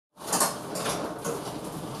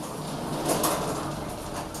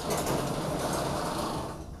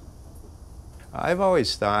I've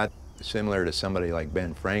always thought, similar to somebody like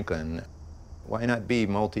Ben Franklin, why not be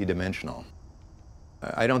multi-dimensional?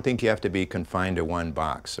 I don't think you have to be confined to one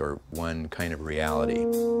box or one kind of reality.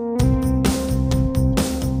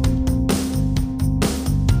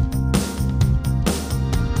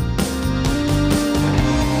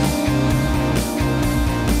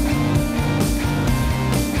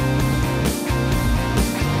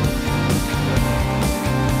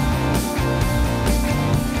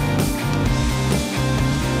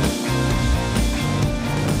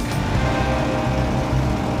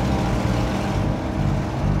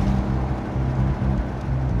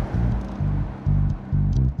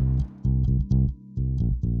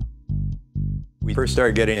 We first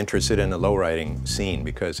started getting interested in the lowriding scene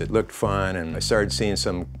because it looked fun, and I started seeing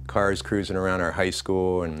some cars cruising around our high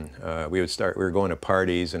school, and we were going to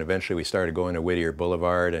parties, and eventually we started going to Whittier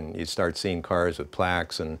Boulevard, and you'd start seeing cars with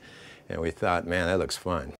plaques, and we thought, man, that looks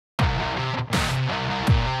fun.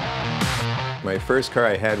 My first car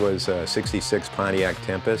I had was a '66 Pontiac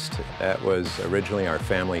Tempest. That was originally our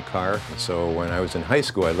family car, so when I was in high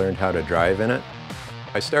school I learned how to drive in it.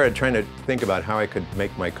 I started trying to think about how I could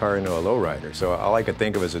make my car into a lowrider. So all I could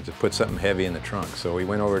think of was to put something heavy in the trunk. So we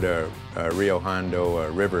went over to Rio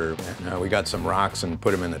Hondo River, and we got some rocks and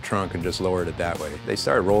put them in the trunk and just lowered it that way. They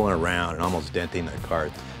started rolling around and almost denting the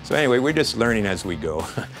car. So anyway, we're just learning as we go.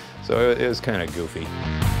 So it was kind of goofy.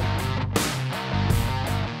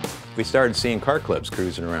 We started seeing car clubs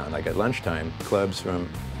cruising around, like at lunchtime, clubs from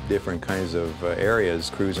different kinds of areas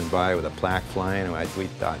cruising by with a plaque flying, and we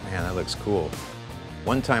thought, man, that looks cool.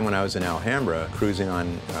 One time when I was in Alhambra, cruising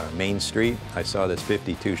on Main Street, I saw this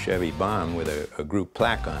 '52 Chevy Bomb with a Groupe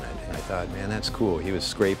plaque on it. And I thought, man, that's cool. He was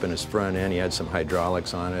scraping his front end, he had some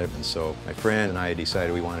hydraulics on it, and so my friend and I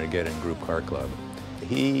decided we wanted to get in Groupe Car Club.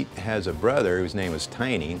 He has a brother whose name was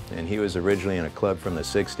Tiny, and he was originally in a club from the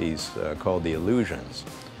 '60s called the Illusions.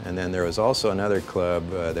 And then there was also another club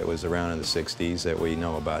that was around in the '60s that we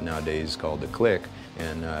know about nowadays called the Clique,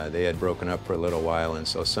 and they had broken up for a little while, and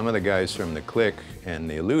so some of the guys from the Clique and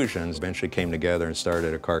the Illusions eventually came together and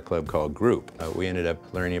started a car club called Groupe. We ended up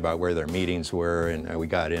learning about where their meetings were, and we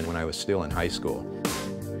got in when I was still in high school.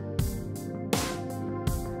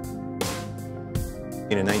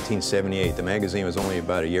 In 1978, the magazine was only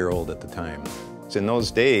about a year old at the time. In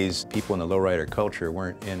those days, people in the lowrider culture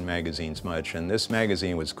weren't in magazines much, and this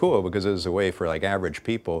magazine was cool because it was a way for like average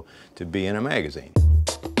people to be in a magazine.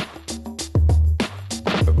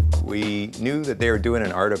 We knew that they were doing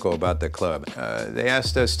an article about the club. They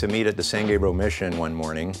asked us to meet at the San Gabriel Mission one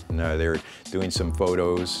morning, and they were doing some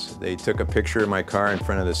photos. They took a picture of my car in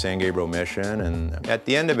front of the San Gabriel Mission, and at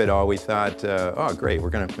the end of it all, we thought, oh great,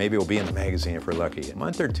 maybe we'll be in the magazine if we're lucky. A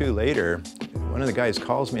month or two later, one of the guys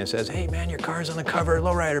calls me and says, hey man, your car's on the cover of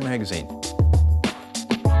Lowrider magazine.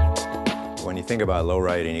 When you think about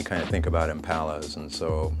lowriding, you kind of think about Impalas, and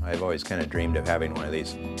so I've always kind of dreamed of having one of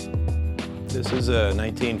these. This is a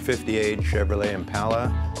 1958 Chevrolet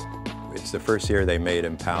Impala. It's the first year they made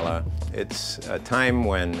Impala. It's a time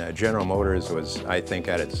when General Motors was, I think,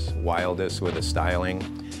 at its wildest with the styling.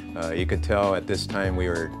 You could tell at this time we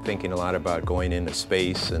were thinking a lot about going into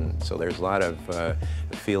space, and so there's a lot of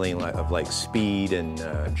feeling of like speed and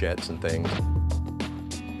jets and things.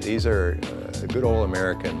 These are good old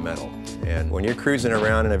American metal, and when you're cruising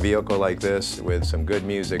around in a vehicle like this with some good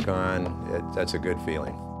music on, that's a good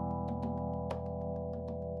feeling.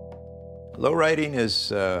 Lowriding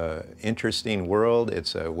is an interesting world.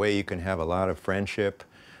 It's a way you can have a lot of friendship,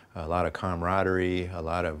 a lot of camaraderie, a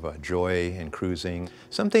lot of joy in cruising.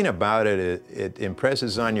 Something about it, it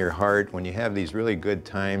impresses on your heart when you have these really good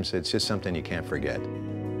times. It's just something you can't forget.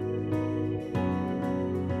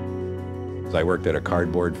 I worked at a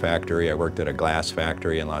cardboard factory, I worked at a glass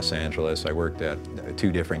factory in Los Angeles, I worked at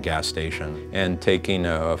 2 different gas stations, and taking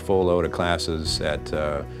a full load of classes at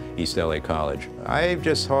East LA College. I've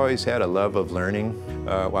just always had a love of learning.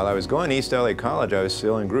 While I was going to East LA College, I was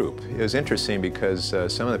still in Groupe. It was interesting because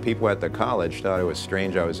some of the people at the college thought it was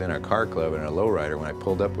strange I was in a car club and a lowrider when I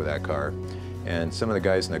pulled up with that car. And some of the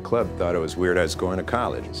guys in the club thought it was weird I was going to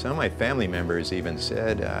college. Some of my family members even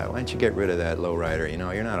said, why don't you get rid of that lowrider? You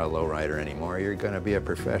know, you're not a lowrider anymore, you're going to be a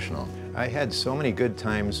professional. I had so many good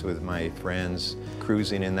times with my friends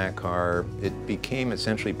cruising in that car. It became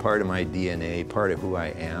essentially part of my DNA, part of who I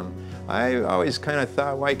am. I always kind of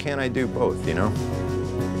thought, why can't I do both, you know?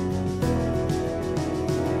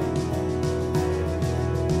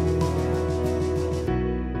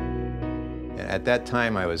 At that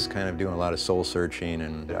time, I was kind of doing a lot of soul searching,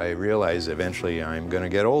 and I realized eventually I'm going to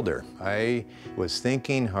get older. I was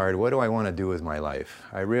thinking hard, what do I want to do with my life?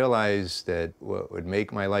 I realized that what would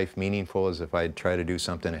make my life meaningful is if I'd try to do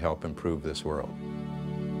something to help improve this world.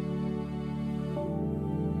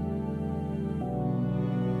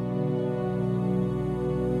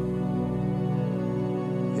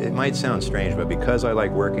 It might sound strange, but because I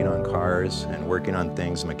like working on cars and working on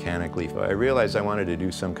things mechanically, I realized I wanted to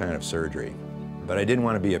do some kind of surgery. But I didn't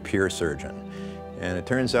want to be a pure surgeon. And it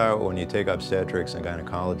turns out when you take obstetrics and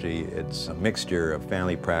gynecology, it's a mixture of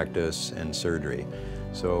family practice and surgery.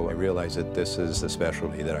 So I realized that this is the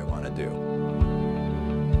specialty that I want to do.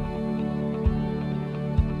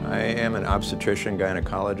 I am an obstetrician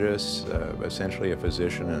gynecologist, essentially a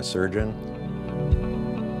physician and a surgeon.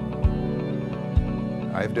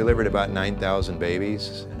 I've delivered about 9,000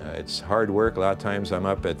 babies. It's hard work. A lot of times I'm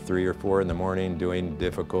up at 3 or 4 in the morning doing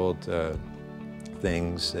difficult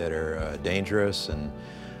things that are dangerous and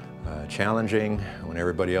challenging when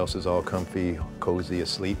everybody else is all comfy, cozy,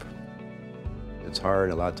 asleep. It's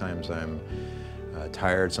hard. A lot of times I'm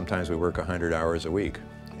tired. Sometimes we work 100 hours a week.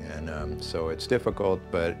 And so it's difficult,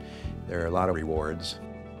 but there are a lot of rewards.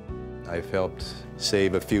 I've helped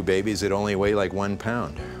save a few babies that only weigh like 1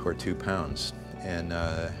 pound or 2 pounds. And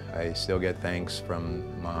I still get thanks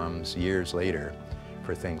from moms years later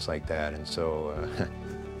for things like that. And so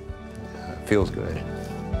it feels good.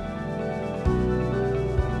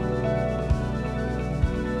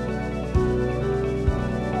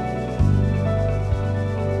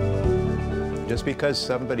 Just because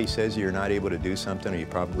somebody says you're not able to do something or you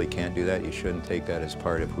probably can't do that, you shouldn't take that as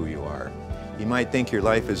part of who you are. You might think your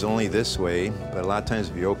life is only this way, but a lot of times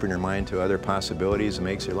if you open your mind to other possibilities, it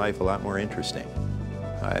makes your life a lot more interesting.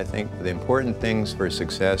 I think the important things for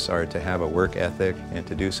success are to have a work ethic and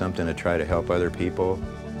to do something to try to help other people.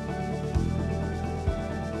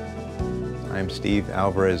 I'm Steve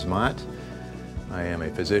Alvarez-Mott. I am a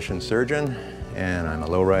physician surgeon, and I'm a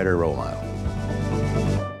lowrider role model.